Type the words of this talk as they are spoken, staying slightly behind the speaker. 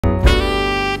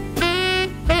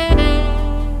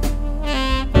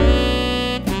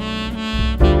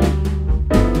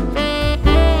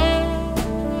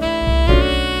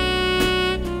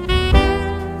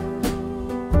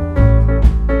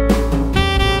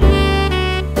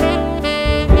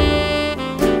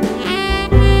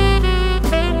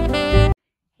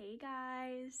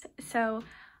So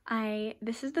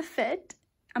this is the fit.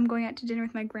 I'm going out to dinner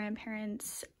with my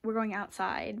grandparents. We're going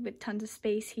outside with tons of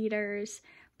space heaters,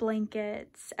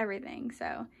 blankets, everything. So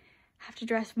I have to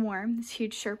dress warm. This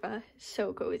huge Sherpa,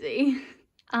 so cozy.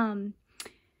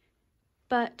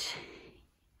 But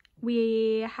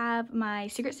we have my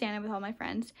Secret Santa with all my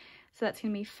friends, so that's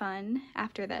gonna be fun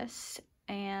after this.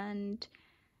 And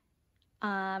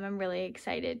I'm really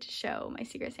excited to show my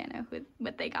Secret Santa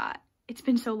what they got. It's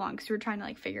been so long because we're trying to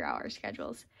like figure out our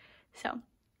schedules. So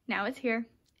now it's here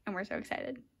and we're so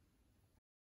excited.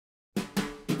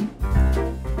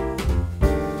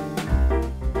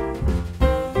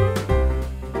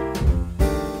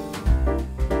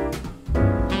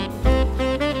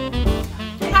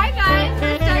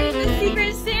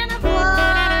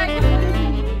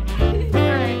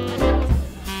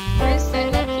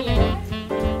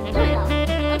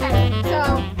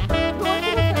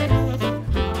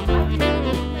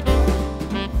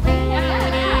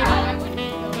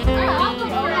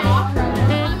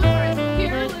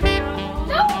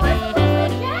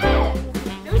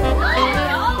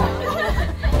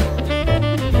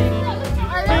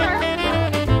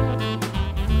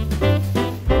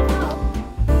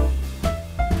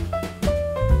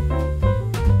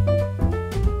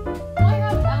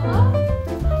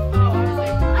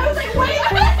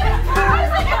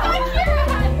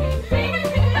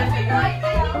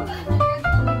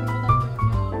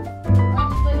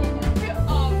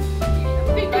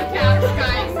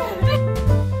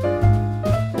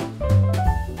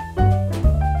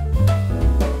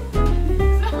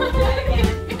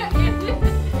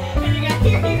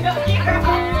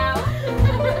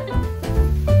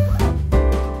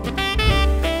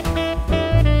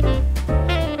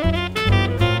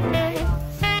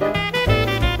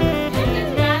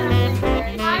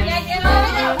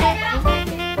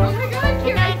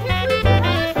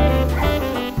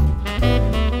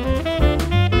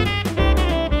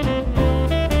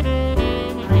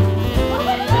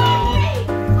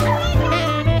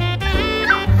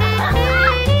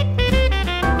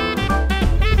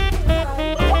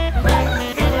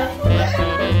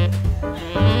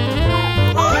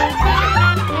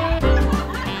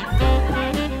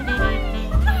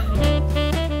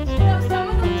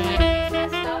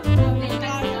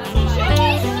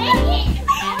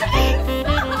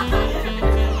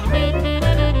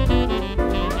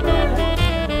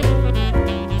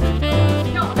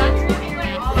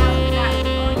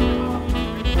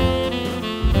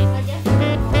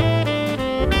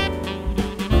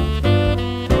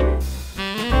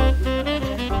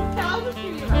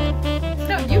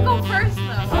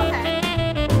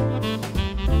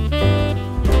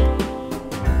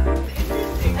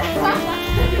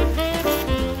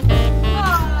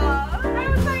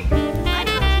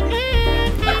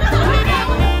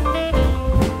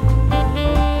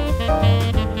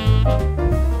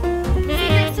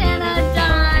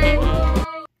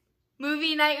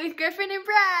 Night with Griffin and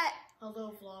Brett.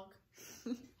 Hello, vlog.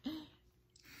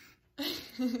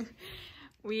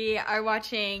 We are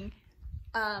watching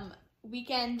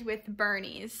Weekend with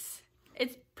Bernie's.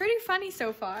 It's pretty funny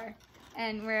so far.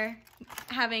 And we're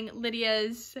having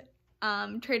Lydia's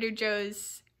Trader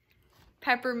Joe's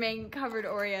peppermint covered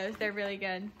Oreos. They're really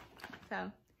good. So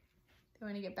I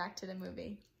want to get back to the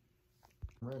movie.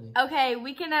 I'm ready. Okay,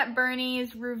 Weekend at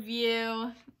Bernie's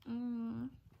review.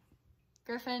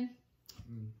 Griffin?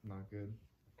 Not good.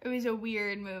 It was a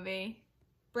weird movie.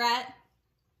 Brett?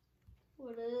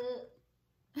 What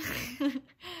up?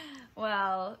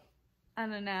 Well, I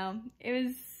don't know. It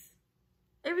was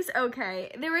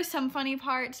okay. There were some funny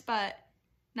parts, but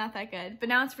not that good. But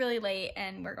now it's really late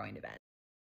and we're going to bed.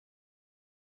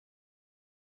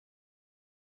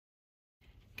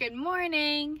 Good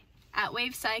morning. At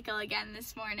Wave Cycle again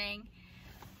this morning.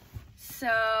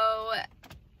 So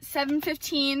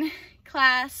 7:15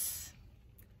 class.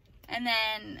 And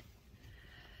then,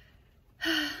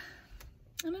 I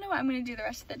don't know what I'm going to do the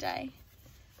rest of the day,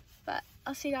 but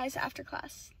I'll see you guys after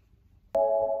class.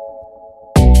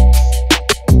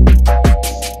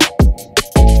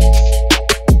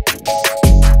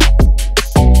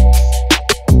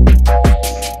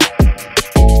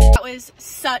 That was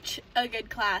such a good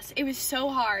class. It was so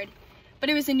hard, but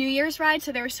it was a New Year's ride,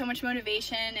 so there was so much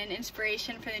motivation and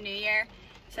inspiration for the new year.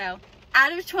 So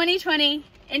out of 2020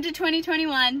 into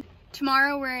 2021.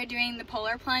 Tomorrow we're doing the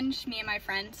polar plunge, me and my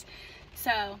friends.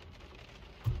 So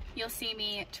you'll see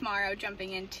me tomorrow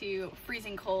jumping into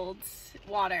freezing cold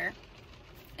water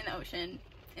in the ocean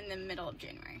in the middle of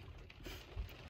January.